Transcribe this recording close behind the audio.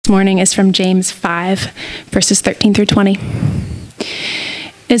morning is from James 5, verses 13 through 20.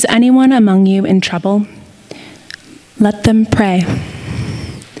 Is anyone among you in trouble? Let them pray.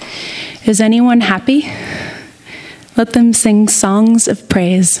 Is anyone happy? Let them sing songs of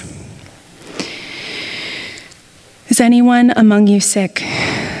praise. Is anyone among you sick?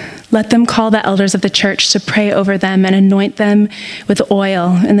 Let them call the elders of the church to pray over them and anoint them with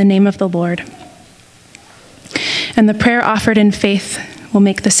oil in the name of the Lord. And the prayer offered in faith will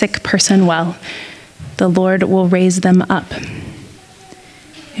make the sick person well. The Lord will raise them up.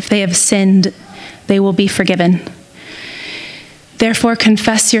 If they have sinned, they will be forgiven. Therefore,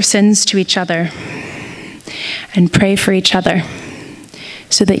 confess your sins to each other and pray for each other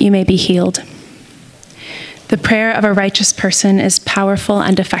so that you may be healed. The prayer of a righteous person is powerful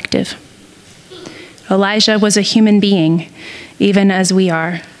and effective. Elijah was a human being, even as we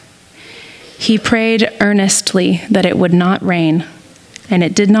are. He prayed earnestly that it would not rain, and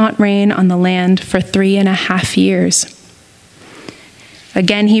it did not rain on the land for 3.5 years.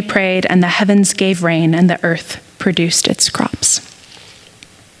 Again he prayed, and the heavens gave rain, and the earth produced its crops.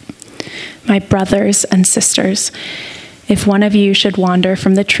 My brothers and sisters, if one of you should wander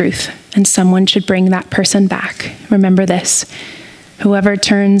from the truth and someone should bring that person back, remember this: whoever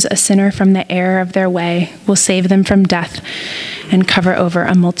turns a sinner from the error of their way will save them from death and cover over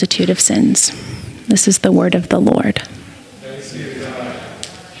a multitude of sins. This is the word of the Lord. Thanks be to God.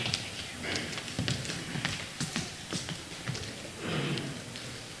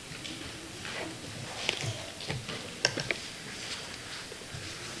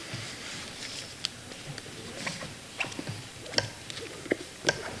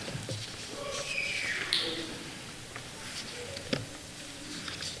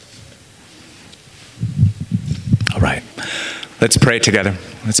 Let's pray together.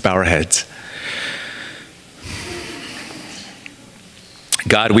 Let's bow our heads.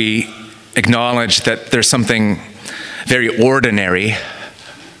 God, we acknowledge that there's something very ordinary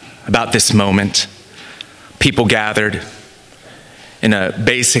about this moment. People gathered in a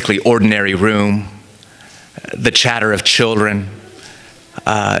basically ordinary room, the chatter of children,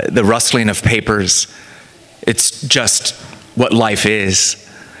 the rustling of papers. It's just what life is.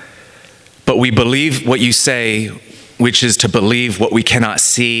 But we believe what you say, which is to believe what we cannot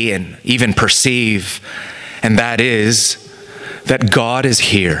see and even perceive, and that is that God is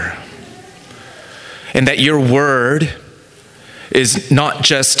here, and that your word is not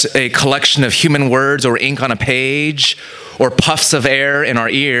just a collection of human words or ink on a page or puffs of air in our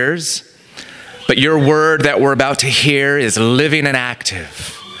ears, but your word that we're about to hear is living and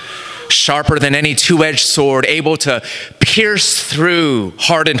active, sharper than any two-edged sword, able to pierce through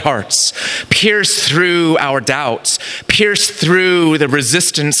hardened hearts, pierce through our doubts, pierce through the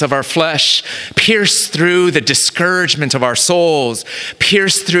resistance of our flesh, pierce through the discouragement of our souls,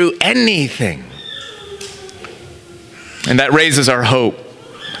 pierce through anything. And that raises our hope,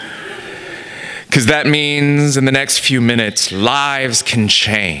 because that means in the next few minutes, lives can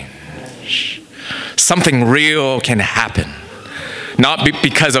change. Something real can happen. Not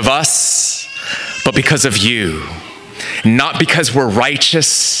because of us, but because of you. Not because we're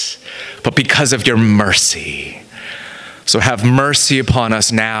righteous, but because of your mercy. So have mercy upon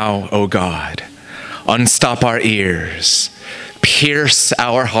us now, O God. Unstop our ears. Pierce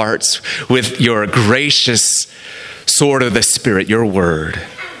our hearts with your gracious sword of the Spirit, your word.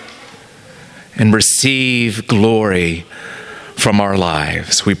 And receive glory from our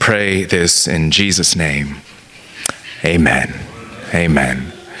lives. We pray this in Jesus' name. Amen.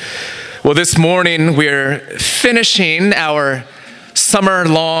 Amen. Well, this morning we're finishing our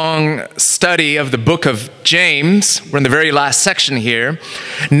summer-long study of the book of James. We're in the very last section here.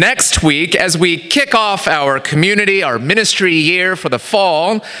 Next week, as we kick off our community, our ministry year for the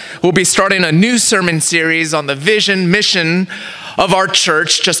fall, we'll be starting a new sermon series on the vision, mission of our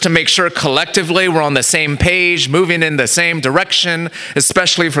church, just to make sure collectively we're on the same page, moving in the same direction,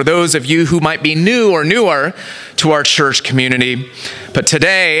 especially for those of you who might be new or newer to our church community. But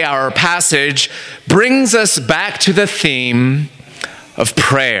today, our passage brings us back to the theme of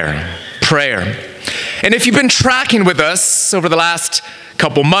prayer. And if you've been tracking with us over the last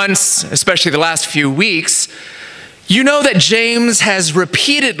couple months, especially the last few weeks, you know that James has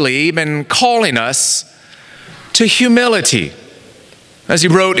repeatedly been calling us to humility. As he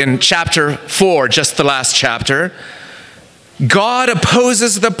wrote in chapter 4, just the last chapter, God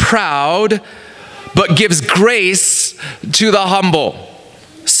opposes the proud, but gives grace to the humble.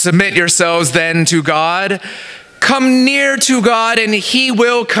 Submit yourselves then to God. Come near to God, and he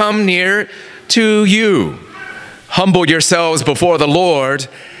will come near to you. Humble yourselves before the Lord,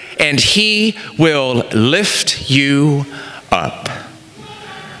 and he will lift you up.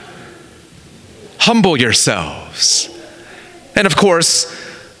 humble yourselves. And of course,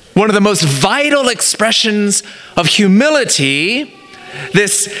 one of the most vital expressions of humility,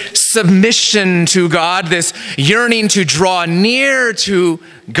 this submission to God, this yearning to draw near to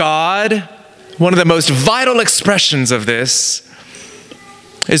God, one of the most vital expressions of this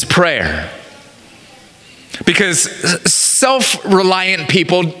is prayer. Because self-reliant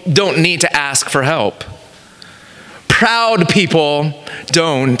people don't need to ask for help. Proud people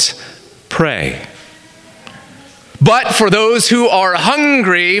don't pray. But for those who are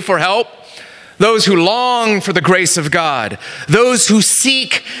hungry for help, those who long for the grace of God, those who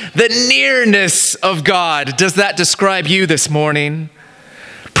seek the nearness of God, does that describe you this morning?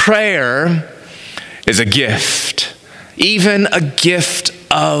 Prayer is a gift, even a gift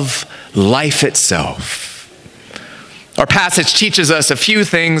of life itself. Our passage teaches us a few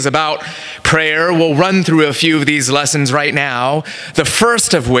things about prayer. We'll run through a few of these lessons right now. The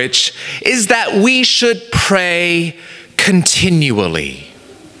first of which is that we should pray continually.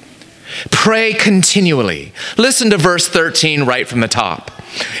 Pray continually. Listen to verse 13 right from the top.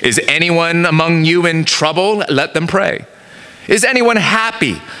 Is anyone among you in trouble? Let them pray. Is anyone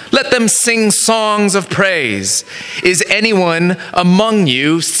happy? Let them sing songs of praise. Is anyone among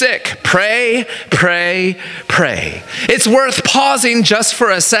you sick? Pray, pray, pray. It's worth pausing just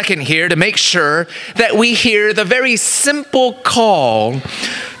for a second here to make sure that we hear the very simple call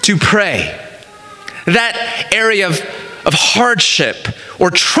to pray. That area of hardship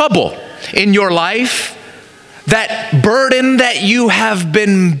or trouble in your life, that burden that you have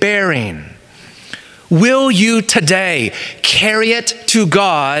been bearing, will you today carry it to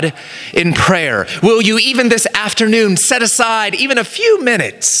God in prayer? Will you even this afternoon set aside even a few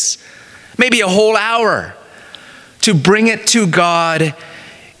minutes, maybe a whole hour, to bring it to God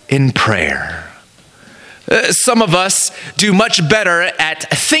in prayer? Some of us do much better at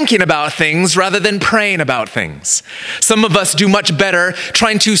thinking about things rather than praying about things. Some of us do much better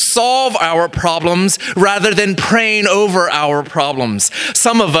trying to solve our problems rather than praying over our problems.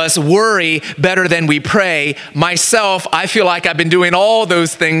 Some of us worry better than we pray. Myself, I feel like I've been doing all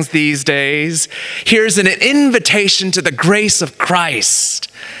those things these days. Here's an invitation to the grace of Christ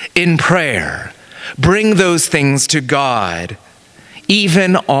in prayer. Bring those things to God,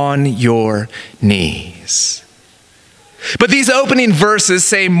 even on your knees. But these opening verses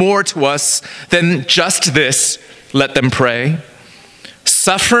say more to us than just this: let them pray.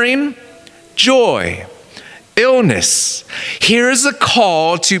 Suffering, joy, illness. Here's a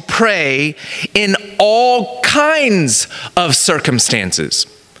call to pray in all kinds of circumstances.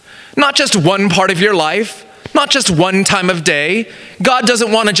 Not just one part of your life, not just one time of day. God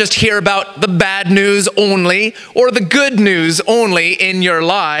doesn't want to just hear about the bad news only or the good news only in your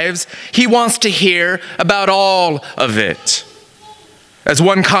lives. He wants to hear about all of it. As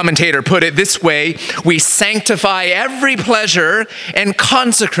one commentator put it this way, we sanctify every pleasure and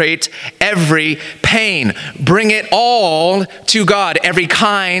consecrate every pain. Bring it all to God, every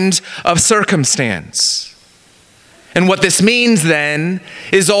kind of circumstance. And what this means then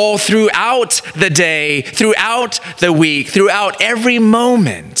is all throughout the day, throughout the week, throughout every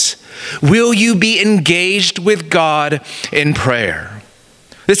moment, will you be engaged with God in prayer?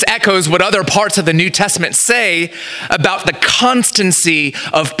 This echoes what other parts of the New Testament say about the constancy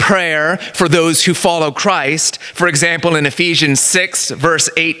of prayer for those who follow Christ. For example, in Ephesians 6, verse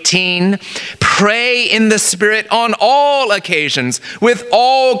 18, pray in the Spirit on all occasions with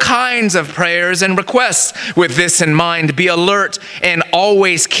all kinds of prayers and requests. With this in mind, be alert and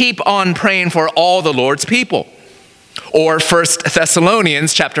always keep on praying for all the Lord's people. Or 1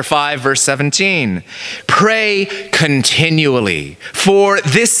 Thessalonians chapter 5, verse 17. Pray continually, for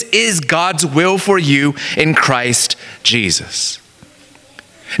this is God's will for you in Christ Jesus.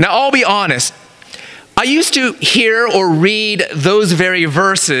 Now, I'll be honest. I used to hear or read those very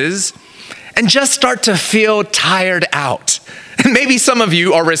verses and just start to feel tired out. And maybe some of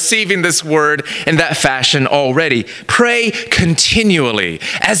you are receiving this word in that fashion already. Pray continually,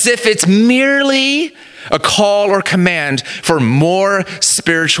 as if it's merely a call or command for more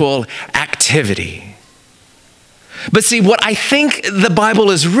spiritual activity. But see, what I think the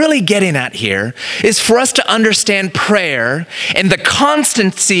Bible is really getting at here is for us to understand prayer and the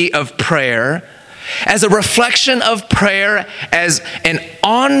constancy of prayer as a reflection of prayer as an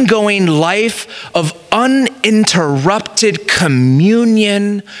ongoing life of uninterrupted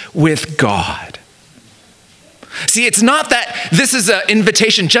communion with God. See, it's not that this is an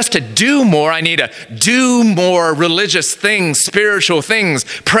invitation just to do more. I need to do more religious things, spiritual things,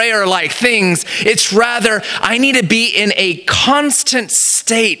 prayer-like things. It's rather, I need to be in a constant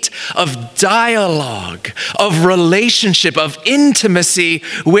state of dialogue, of relationship, of intimacy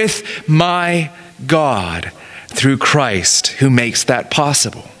with my God through Christ who makes that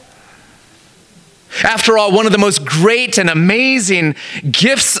possible. After all, one of the most great and amazing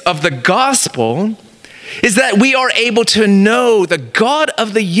gifts of the gospel is that we are able to know the God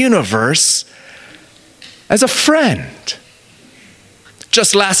of the universe as a friend.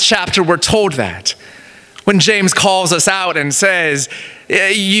 Just last chapter, we're told that. When James calls us out and says,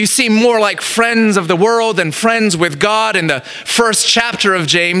 you seem more like friends of the world than friends with God. In the first chapter of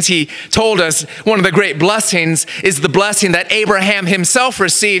James, he told us one of the great blessings is the blessing that Abraham himself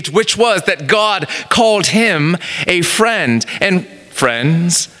received, which was that God called him a friend. And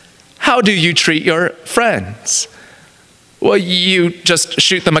friends, how do you treat your friends? Well, you just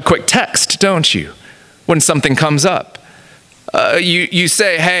shoot them a quick text, don't you, when something comes up? You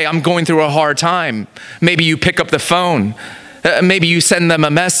say, hey, I'm going through a hard time. Maybe you pick up the phone. Maybe you send them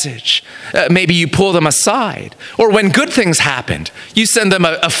a message. Maybe you pull them aside. Or when good things happened, you send them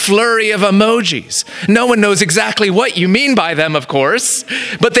a flurry of emojis. No one knows exactly what you mean by them, of course,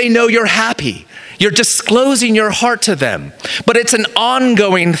 but they know you're happy. You're disclosing your heart to them. But it's an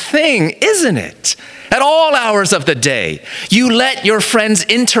ongoing thing, isn't it? At all hours of the day, you let your friends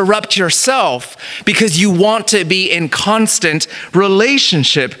interrupt yourself because you want to be in constant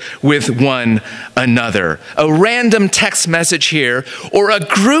relationship with one another. A random text message here or a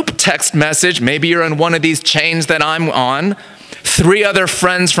group text message, maybe you're in one of these chains that I'm on, 3 other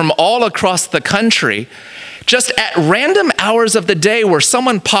friends from all across the country, just at random hours of the day where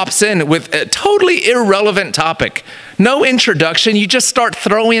someone pops in with a totally irrelevant topic. No introduction, you just start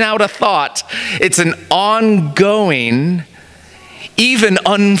throwing out a thought. It's an ongoing, even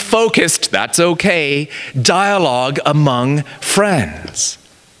unfocused, that's okay, dialogue among friends.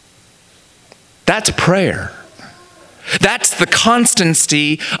 That's prayer. That's the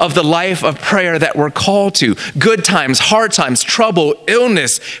constancy of the life of prayer that we're called to. Good times, hard times, trouble,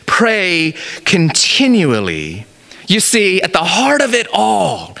 illness, pray continually. You see, at the heart of it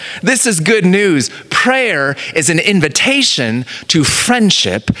all, this is good news. Prayer is an invitation to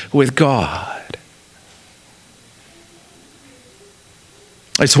friendship with God.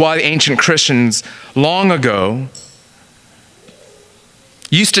 It's why the ancient Christians long ago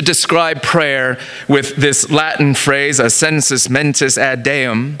used to describe prayer with this Latin phrase, ascensus mentis ad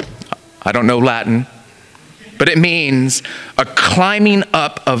Deum. I don't know Latin, but it means a climbing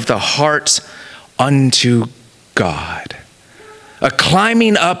up of the heart unto God. A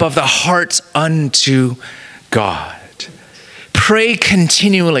climbing up of the heart unto God. Pray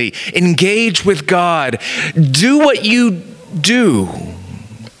continually. Engage with God. Do what you do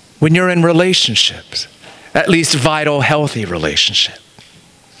when you're in relationships, at least vital, healthy relationships.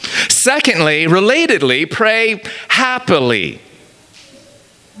 Secondly, relatedly, pray happily.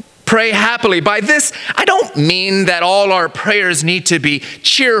 Pray happily. By this, I don't mean that all our prayers need to be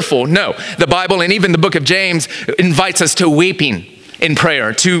cheerful. No, the Bible and even the book of James invites us to weeping in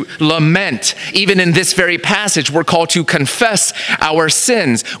prayer, to lament. Even in this very passage, we're called to confess our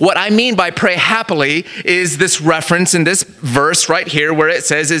sins. What I mean by pray happily is this reference in this verse right here where it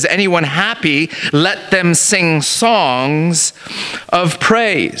says, is anyone happy? Let them sing songs of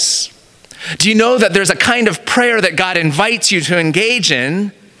praise. Do you know that there's a kind of prayer that God invites you to engage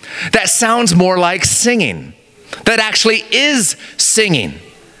in that sounds more like singing, that actually is singing,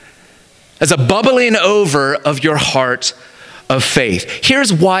 as a bubbling over of your heart of faith?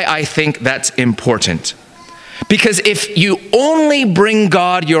 Here's why I think that's important. Because if you only bring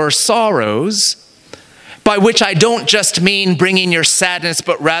God your sorrows, by which I don't just mean bringing your sadness,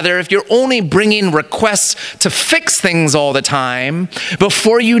 but rather if you're only bringing requests to fix things all the time,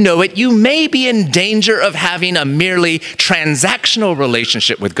 before you know it, you may be in danger of having a merely transactional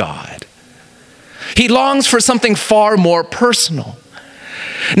relationship with God. He longs for something far more personal.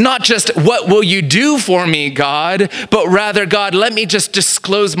 Not just, what will you do for me, God, but rather, God, let me just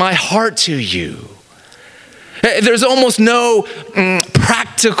disclose my heart to you. There's almost no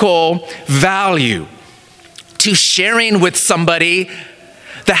practical value to sharing with somebody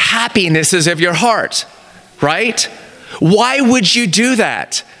the happinesses of your heart, right? Why would you do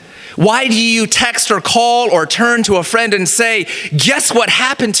that? Why do you text or call or turn to a friend and say, guess what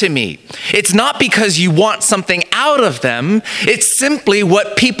happened to me? It's not because you want something out of them. It's simply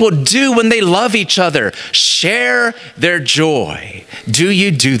what people do when they love each other. Share their joy. Do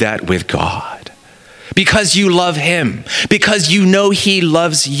you do that with God? Because you love him. Because you know he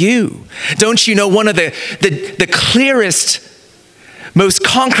loves you. Don't you know one of the clearest, most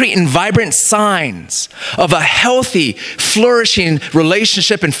concrete and vibrant signs of a healthy, flourishing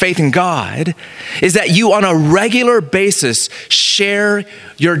relationship and faith in God is that you on a regular basis share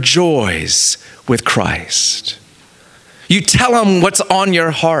your joys with Christ. You tell him what's on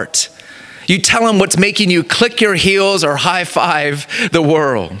your heart. You tell him what's making you click your heels or high five the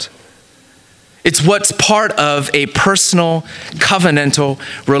world. It's what's part of a personal, covenantal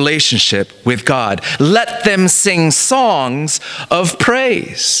relationship with God. Let them sing songs of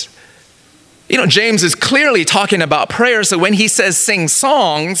praise. James is clearly talking about prayer, so when he says sing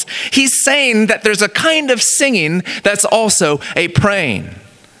songs, he's saying that there's a kind of singing that's also a praying.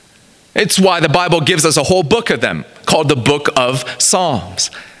 It's why the Bible gives us a whole book of them, called the Book of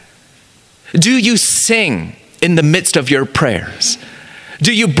Psalms. Do you sing in the midst of your prayers?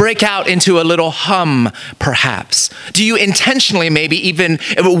 Do you break out into a little hum, perhaps? Do you intentionally maybe even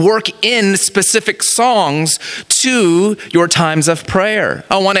work in specific songs to your times of prayer?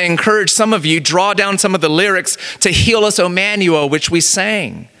 I want to encourage some of you, draw down some of the lyrics to Heal Us, O Emmanuel, which we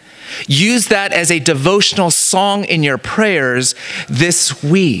sang. Use that as a devotional song in your prayers this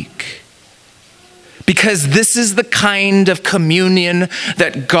week. Because this is the kind of communion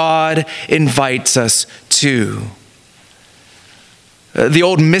that God invites us to. The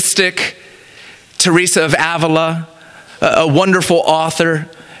old mystic, Teresa of Avila, a wonderful author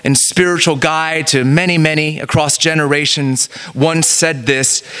and spiritual guide to many, many across generations, once said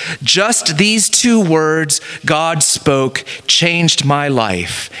this: just these 2 words God spoke changed my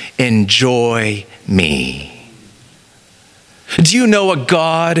life. Enjoy me. Do you know a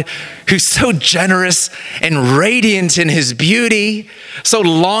God who's so generous and radiant in his beauty, so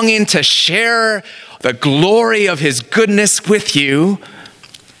longing to share the glory of his goodness with you,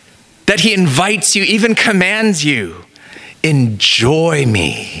 that he invites you, even commands you, enjoy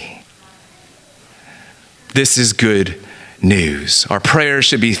me? This is good news. Our prayers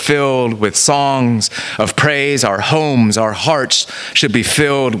should be filled with songs of praise. Our homes, our hearts should be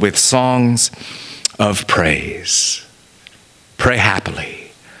filled with songs of praise. Pray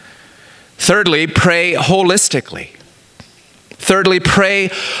happily. Thirdly, pray holistically.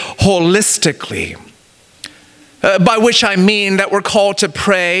 By which I mean that we're called to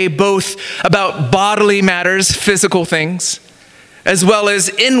pray both about bodily matters, physical things, as well as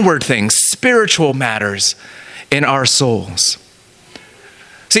inward things, spiritual matters in our souls.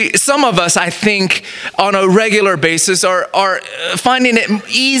 See, some of us, I think, on a regular basis are finding it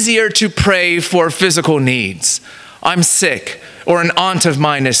easier to pray for physical needs. I'm sick, or an aunt of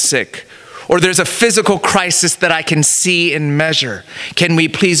mine is sick, or there's a physical crisis that I can see and measure. Can we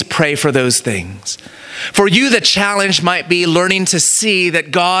please pray for those things? For you, the challenge might be learning to see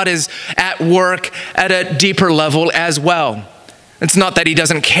that God is at work at a deeper level as well. It's not that he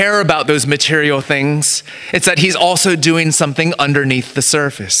doesn't care about those material things. It's that he's also doing something underneath the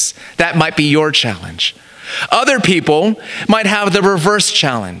surface. That might be your challenge. Other people might have the reverse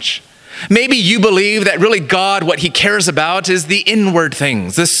challenge. Maybe you believe that really God, what he cares about is the inward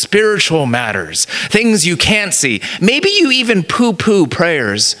things, the spiritual matters, things you can't see. Maybe you even poo-poo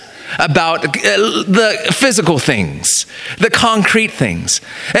prayers about the physical things, the concrete things.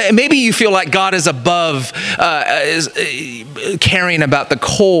 Maybe you feel like God is above caring about the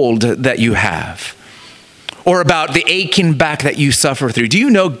cold that you have, or about the aching back that you suffer through. Do you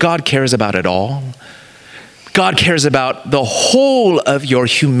know God cares about it all? God cares about the whole of your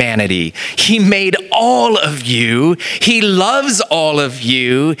humanity. He made all of you. He loves all of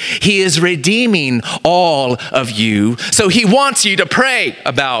you. He is redeeming all of you. So he wants you to pray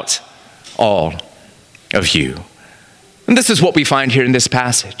about all of you. And this is what we find here in this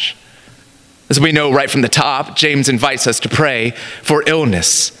passage. As we know right from the top, James invites us to pray for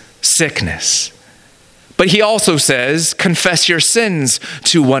illness, sickness. But he also says, confess your sins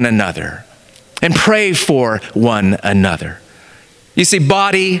to one another and pray for one another. You see,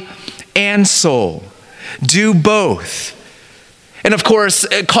 body and soul do both. And of course,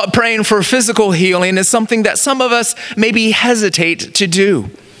 praying for physical healing is something that some of us maybe hesitate to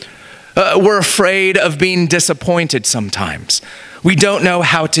do. We're afraid of being disappointed sometimes. We don't know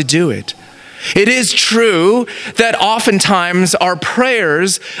how to do it. It is true that oftentimes our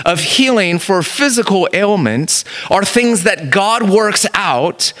prayers of healing for physical ailments are things that God works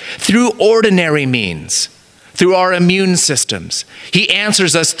out through ordinary means, through our immune systems. He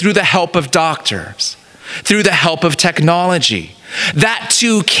answers us through the help of doctors, through the help of technology. That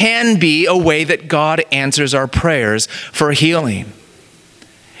too can be a way that God answers our prayers for healing.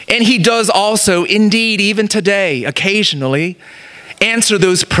 And he does also, indeed, even today, occasionally, answer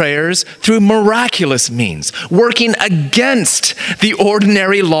those prayers through miraculous means, working against the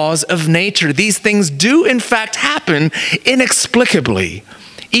ordinary laws of nature. These things do, in fact, happen inexplicably,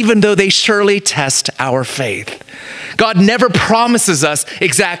 even though they surely test our faith. God never promises us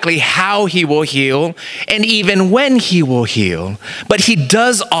exactly how he will heal and even when he will heal, but he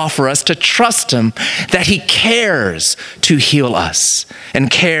does offer us to trust him that he cares to heal us and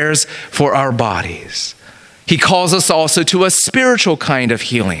cares for our bodies. He calls us also to a spiritual kind of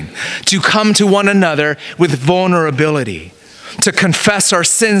healing, to come to one another with vulnerability, to confess our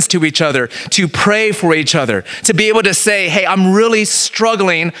sins to each other, to pray for each other, to be able to say, hey, I'm really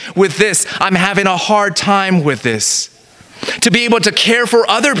struggling with this. I'm having a hard time with this. To be able to care for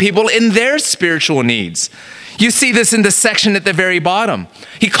other people in their spiritual needs. You see this in the section at the very bottom.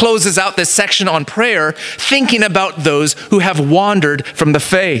 He closes out this section on prayer, thinking about those who have wandered from the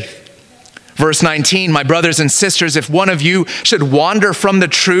faith. Verse 19, my brothers and sisters, if one of you should wander from the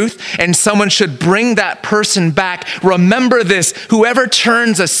truth and someone should bring that person back, remember this, whoever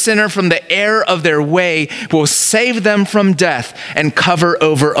turns a sinner from the error of their way will save them from death and cover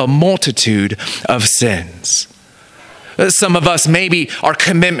over a multitude of sins. Some of us, maybe our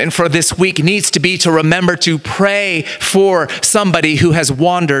commitment for this week needs to be to remember to pray for somebody who has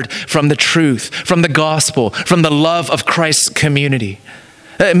wandered from the truth, from the gospel, from the love of Christ's community.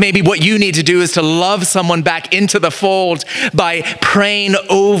 Maybe what you need to do is to love someone back into the fold by praying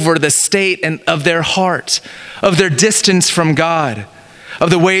over the state of their heart, of their distance from God,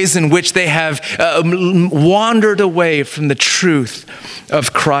 of the ways in which they have wandered away from the truth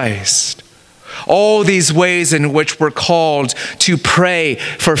of Christ. All these ways in which we're called to pray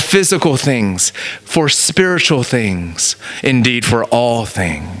for physical things, for spiritual things, indeed for all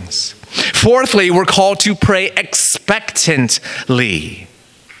things. Fourthly, we're called to pray expectantly.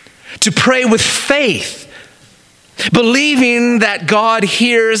 To pray with faith, believing that God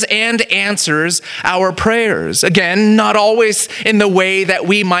hears and answers our prayers. Again, not always in the way that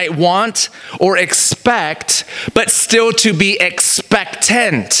we might want or expect, but still to be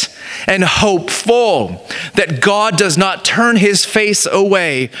expectant and hopeful that God does not turn his face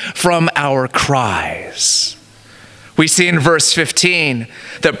away from our cries. We see in verse 15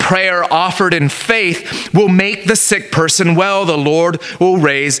 that prayer offered in faith will make the sick person well. The Lord will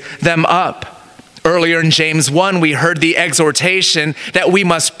raise them up. Earlier in James 1, we heard the exhortation that we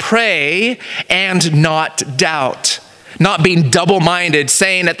must pray and not doubt. Not being double-minded,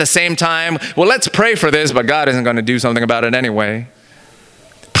 saying at the same time, well, let's pray for this, but God isn't going to do something about it anyway.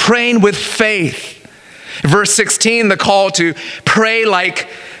 Praying with faith. Verse 16, the call to pray like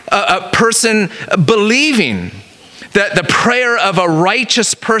a person believing that the prayer of a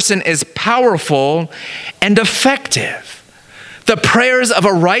righteous person is powerful and effective. The prayers of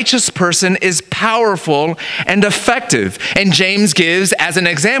a righteous person is powerful and effective. And James gives, as an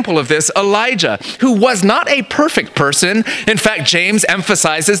example of this, Elijah, who was not a perfect person. In fact, James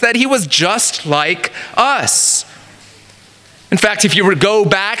emphasizes that he was just like us. In fact, if you were to go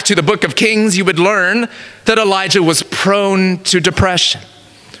back to the book of Kings, you would learn that Elijah was prone to depression,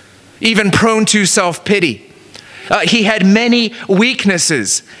 even prone to self-pity. He had many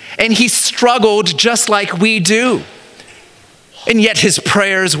weaknesses, and he struggled just like we do. And yet his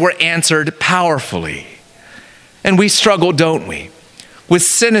prayers were answered powerfully. And we struggle, don't we, with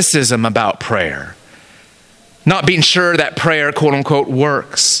cynicism about prayer, not being sure that prayer, quote unquote,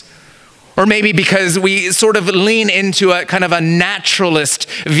 works. Or maybe because we sort of lean into a kind of a naturalist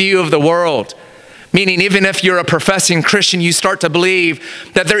view of the world. Meaning, even if you're a professing Christian, you start to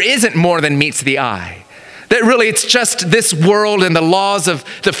believe that there isn't more than meets the eye. That really it's just this world and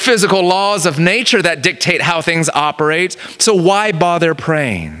the physical laws of nature that dictate how things operate. So why bother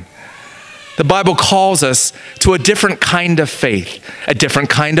praying? The Bible calls us to a different kind of faith, a different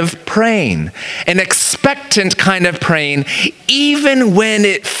kind of praying, an expectant kind of praying, even when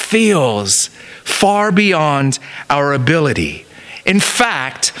it feels far beyond our ability. In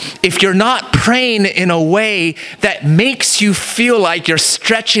fact, if you're not praying in a way that makes you feel like you're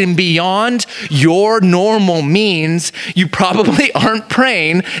stretching beyond your normal means, you probably aren't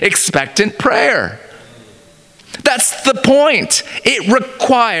praying expectant prayer. That's the point. It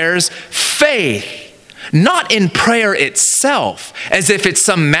requires faith, not in prayer itself, as if it's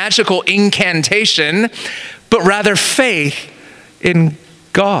some magical incantation, but rather faith in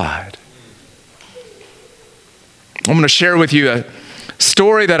God. I'm going to share with you a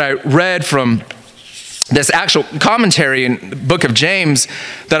story that I read from this actual commentary in the book of James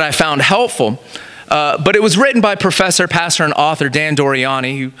that I found helpful. But it was written by professor, pastor, and author Dan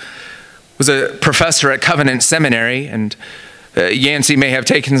Doriani, who was a professor at Covenant Seminary. And Yancey may have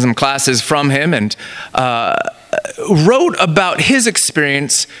taken some classes from him and wrote about his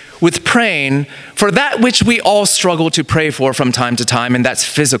experience with praying for that which we all struggle to pray for from time to time, and that's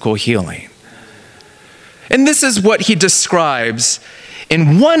physical healing. And this is what he describes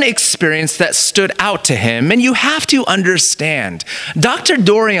in one experience that stood out to him. And you have to understand, Dr.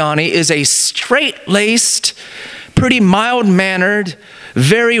 Doriani is a straight-laced, pretty mild-mannered,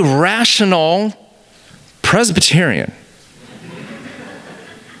 very rational Presbyterian.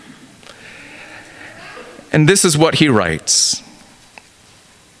 And this is what he writes.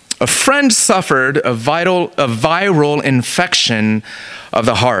 A friend suffered a viral infection of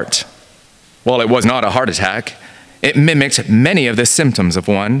the heart. Well, it was not a heart attack. It mimicked many of the symptoms of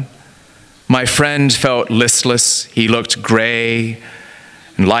one. My friend felt listless. He looked gray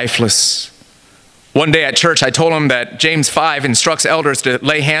and lifeless. One day at church, I told him that James 5 instructs elders to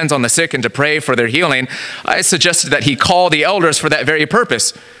lay hands on the sick and to pray for their healing. I suggested that he call the elders for that very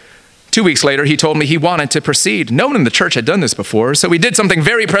purpose. 2 weeks later, he told me he wanted to proceed. No one in the church had done this before, so we did something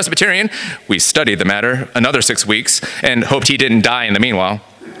very Presbyterian. We studied the matter another 6 weeks and hoped he didn't die in the meanwhile.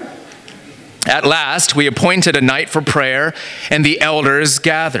 At last, we appointed a night for prayer, and the elders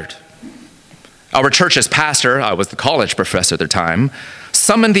gathered. Our church's pastor, I was the college professor at the time,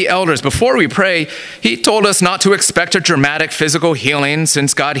 summoned the elders. Before we pray, he told us not to expect a dramatic physical healing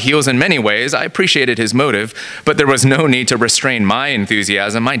since God heals in many ways. I appreciated his motive, but there was no need to restrain my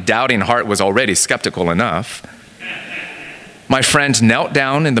enthusiasm. My doubting heart was already skeptical enough. My friend knelt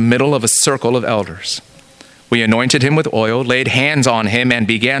down in the middle of a circle of elders. We anointed him with oil, laid hands on him, and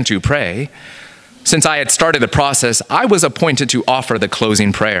began to pray. Since I had started the process, I was appointed to offer the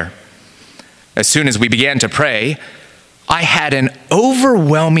closing prayer. As soon as we began to pray, I had an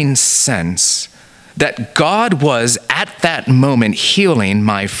overwhelming sense that God was at that moment healing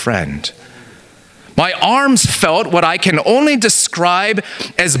my friend. My arms felt what I can only describe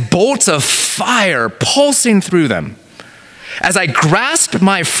as bolts of fire pulsing through them. As I grasped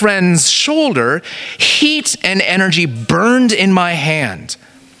my friend's shoulder, heat and energy burned in my hand.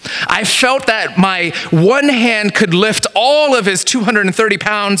 I felt that my one hand could lift all of his 230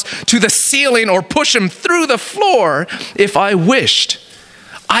 pounds to the ceiling or push him through the floor if I wished.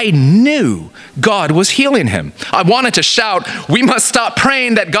 I knew God was healing him. I wanted to shout, "We must stop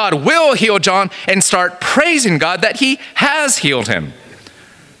praying that God will heal John and start praising God that he has healed him."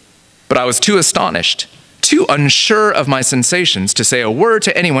 But I was too astonished, too unsure of my sensations to say a word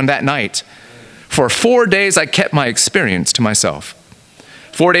to anyone that night. For 4 days, I kept my experience to myself.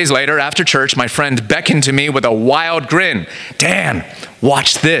 4 days later, after church, my friend beckoned to me with a wild grin. "Dan,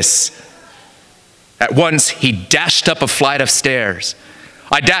 watch this." At once, he dashed up a flight of stairs.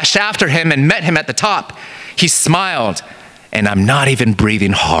 I dashed after him and met him at the top. He smiled, and I'm not even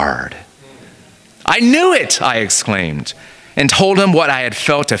breathing hard. "I knew it," I exclaimed, and told him what I had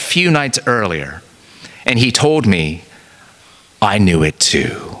felt a few nights earlier. And he told me, I knew it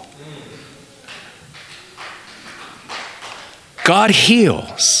too. God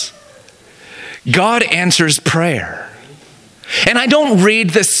heals. God answers prayer. And I don't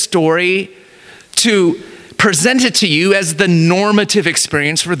read this story to present it to you as the normative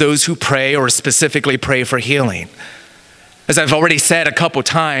experience for those who pray or specifically pray for healing. As I've already said a couple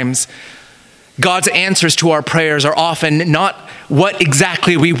times, God's answers to our prayers are often not what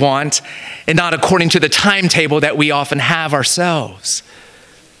exactly we want and not according to the timetable that we often have ourselves.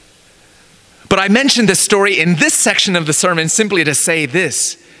 But I mentioned this story in this section of the sermon simply to say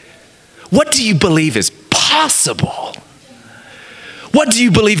this. What do you believe is possible? What do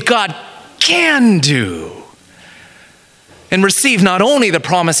you believe God can do? And receive not only the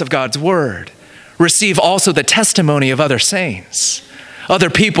promise of God's word, receive also the testimony of other saints, other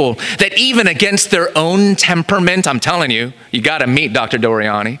people that even against their own temperament, I'm telling you, you got to meet Dr.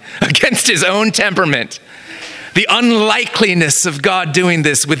 Doriani, against his own temperament, the unlikeliness of God doing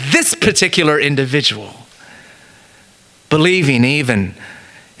this with this particular individual, believing even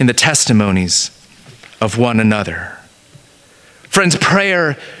in the testimonies of one another. Friends,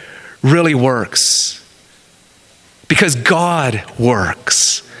 prayer really works because God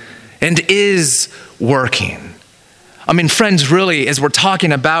works and is working. I mean, friends, really, as we're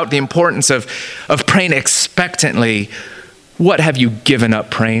talking about the importance of praying expectantly, what have you given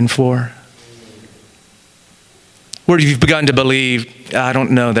up praying for? Where have you begun to believe, I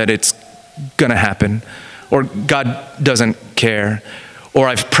don't know that it's going to happen, or God doesn't care, or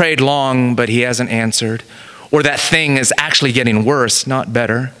I've prayed long, but he hasn't answered, or that thing is actually getting worse, not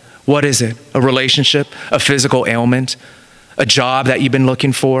better. What is it? A relationship, a physical ailment, a job that you've been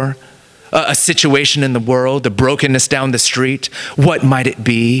looking for, a situation in the world, the brokenness down the street? What might it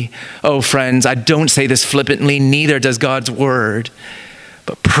be? Oh, friends, I don't say this flippantly, neither does God's word,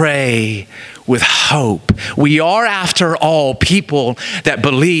 but pray with hope. We are, after all, people that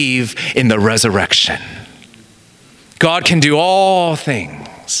believe in the resurrection. God can do all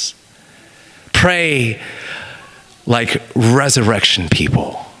things. Pray like resurrection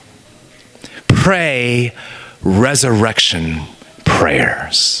people. Pray resurrection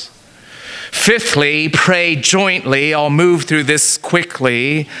prayers. Fifthly, pray jointly. I'll move through this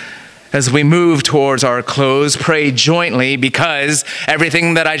quickly as we move towards our close. Pray jointly because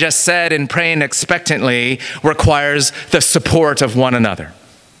everything that I just said in praying expectantly requires the support of one another.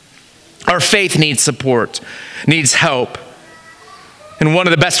 Our faith needs support, needs help. And one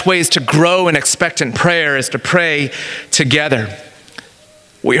of the best ways to grow in expectant prayer is to pray together.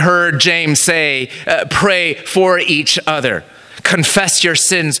 We heard James say, pray for each other. Confess your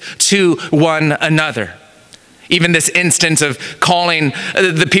sins to one another. Even this instance of calling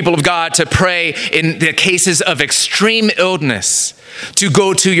the people of God to pray in the cases of extreme illness, to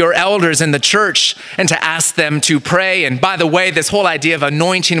go to your elders in the church and to ask them to pray. And by the way, this whole idea of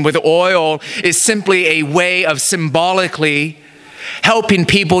anointing with oil is simply a way of symbolically helping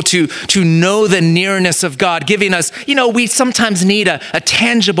people to know the nearness of God, giving us, we sometimes need a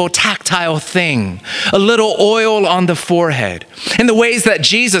tangible, tactile thing, a little oil on the forehead. In the ways that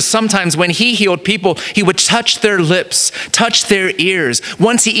Jesus, sometimes when he healed people, he would touch their lips, touch their ears.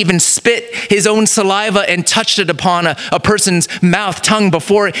 Once he even spit his own saliva and touched it upon a person's mouth, tongue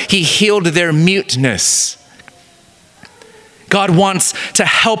before he healed their muteness. God wants to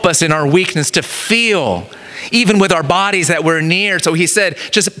help us in our weakness to feel even with our bodies that we're near. So he said,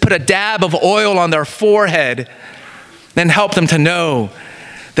 just put a dab of oil on their forehead and help them to know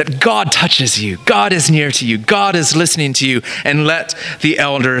that God touches you. God is near to you. God is listening to you. And let the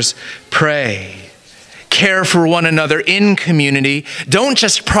elders pray. Care for one another in community. Don't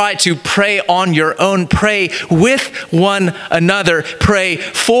just try to pray on your own. Pray with one another. Pray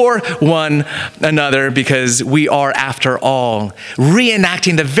for one another, because we are, after all,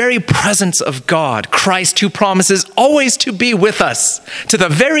 reenacting the very presence of God, Christ, who promises always to be with us to the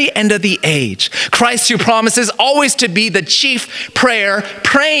very end of the age. Christ, who promises always to be the chief prayer,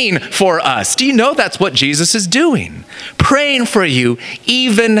 praying for us. Do you know that's what Jesus is doing? Praying for you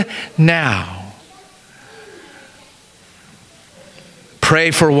even now.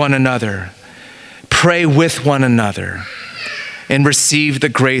 Pray for one another, pray with one another, and receive the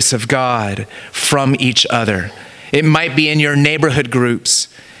grace of God from each other. It might be in your neighborhood groups.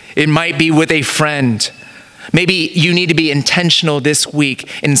 It might be with a friend. Maybe you need to be intentional this week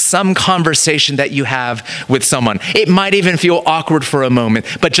in some conversation that you have with someone. It might even feel awkward for a moment,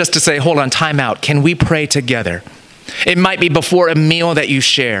 but just to say, hold on, time out. Can we pray together? It might be before a meal that you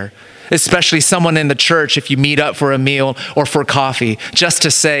share, especially someone in the church, if you meet up for a meal or for coffee, just to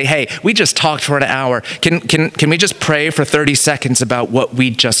say, hey, we just talked for an hour. Can we just pray for 30 seconds about what we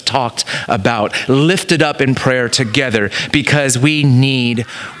just talked about? Lift it up in prayer together, because we need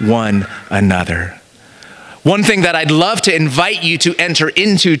one another. One thing that I'd love to invite you to enter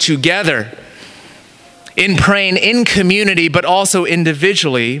into together in praying in community, but also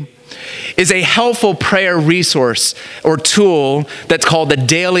individually, is a helpful prayer resource or tool that's called the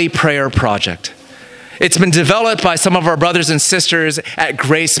Daily Prayer Project. It's been developed by some of our brothers and sisters at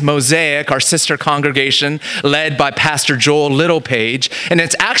Grace Mosaic, our sister congregation, led by Pastor Joel Littlepage. And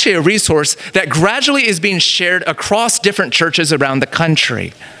it's actually a resource that gradually is being shared across different churches around the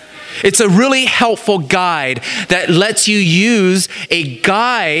country. It's a really helpful guide that lets you use a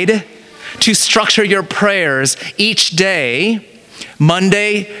guide to structure your prayers each day,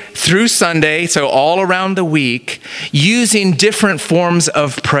 Monday through Sunday, so all around the week, using different forms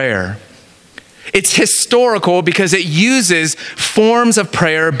of prayer. It's historical because it uses forms of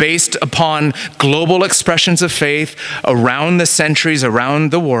prayer based upon global expressions of faith around the centuries,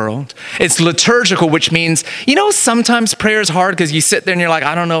 around the world. It's liturgical, which means, sometimes prayer is hard because you sit there and you're like,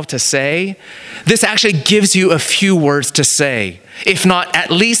 I don't know what to say. This actually gives you a few words to say, if not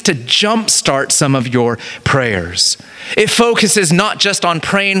at least to jumpstart some of your prayers. It focuses not just on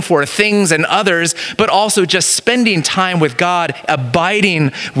praying for things and others, but also just spending time with God,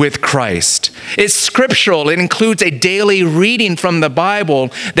 abiding with Christ. It's scriptural. It includes a daily reading from the Bible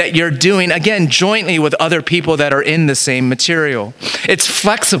that you're doing, again, jointly with other people that are in the same material. It's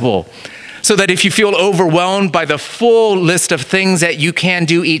flexible, so that if you feel overwhelmed by the full list of things that you can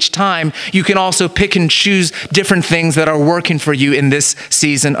do each time, you can also pick and choose different things that are working for you in this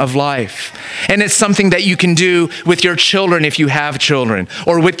season of life. And it's something that you can do with your children if you have children,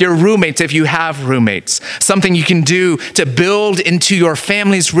 or with your roommates if you have roommates. Something you can do to build into your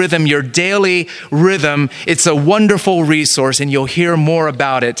family's rhythm, your daily rhythm. It's a wonderful resource, and you'll hear more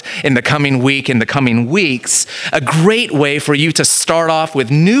about it in the coming week, in the coming weeks. A great way for you to start off with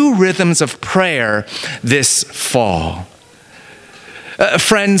new rhythms of prayer this fall.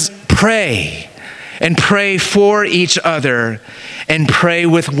 Friends, pray, and pray for each other, and pray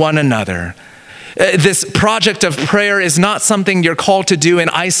with one another. This project of prayer is not something you're called to do in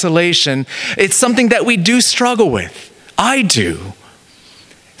isolation. It's something that we do struggle with. I do.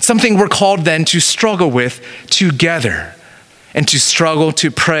 It's something we're called then to struggle with together and to struggle to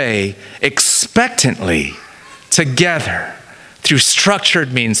pray expectantly together through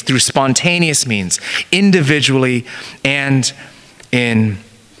structured means, through spontaneous means, individually and in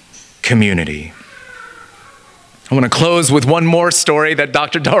community. I want to close with one more story that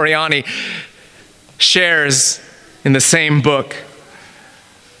Dr. Doriani shares in the same book.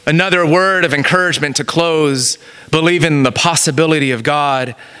 Another word of encouragement to close: believe in the possibility of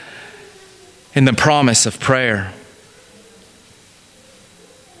God and the promise of prayer.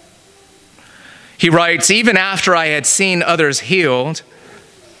 He writes, even after I had seen others healed,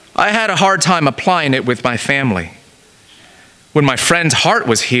 I had a hard time applying it with my family. When my friend's heart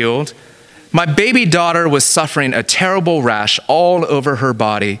was healed, my baby daughter was suffering a terrible rash all over her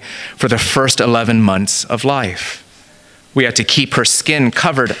body for the first 11 months of life. We had to keep her skin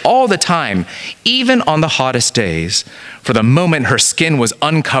covered all the time, even on the hottest days. For the moment her skin was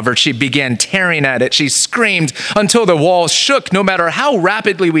uncovered, she began tearing at it. She screamed until the walls shook. No matter how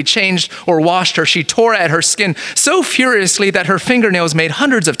rapidly we changed or washed her, she tore at her skin so furiously that her fingernails made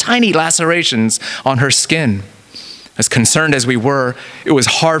hundreds of tiny lacerations on her skin. As concerned as we were, it was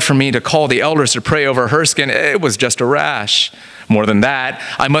hard for me to call the elders to pray over her skin. It was just a rash. More than that,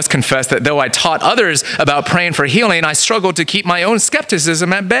 I must confess that though I taught others about praying for healing, I struggled to keep my own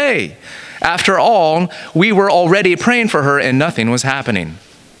skepticism at bay. After all, we were already praying for her and nothing was happening.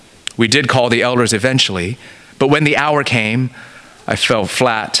 We did call the elders eventually, but when the hour came, I fell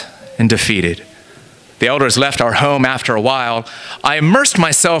flat and defeated. The elders left our home after a while. I immersed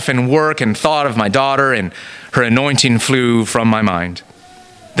myself in work and thought of my daughter, and her anointing flew from my mind.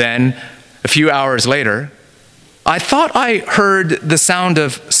 Then, a few hours later, I thought I heard the sound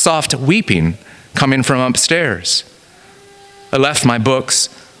of soft weeping coming from upstairs. I left my books,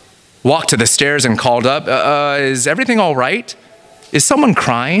 walked to the stairs and called up, is everything all right? Is someone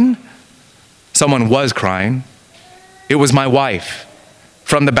crying? Someone was crying. It was my wife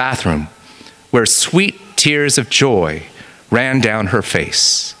from the bathroom, where sweet tears of joy ran down her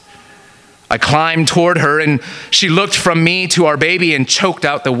face. I climbed toward her and she looked from me to our baby and choked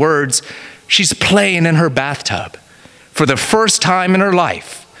out the words, "She's playing in her bathtub." For the first time in her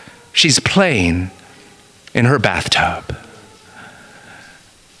life, she's playing in her bathtub.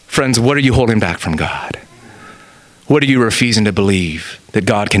 Friends, what are you holding back from God? What are you refusing to believe that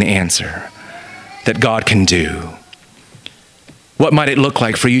God can answer, that God can do? What might it look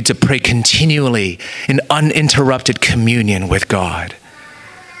like for you to pray continually in uninterrupted communion with God?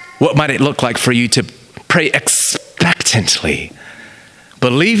 What might it look like for you to pray expectantly,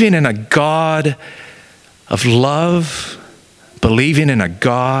 believing in a God of love, believing in a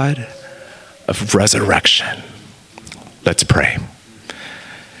God of resurrection? Let's pray.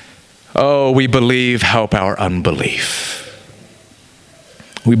 Oh, we believe, help our unbelief.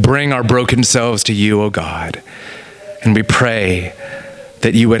 We bring our broken selves to you, O God, and we pray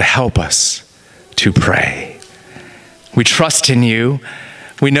that you would help us to pray. We trust in you.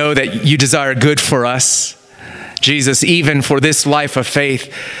 We know that you desire good for us. Jesus, even for this life of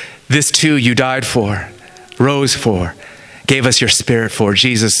faith, this too you died for, rose for, gave us your Spirit for.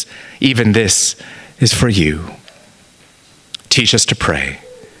 Jesus, even this is for you. Teach us to pray.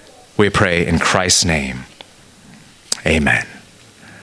 We pray in Christ's name. Amen.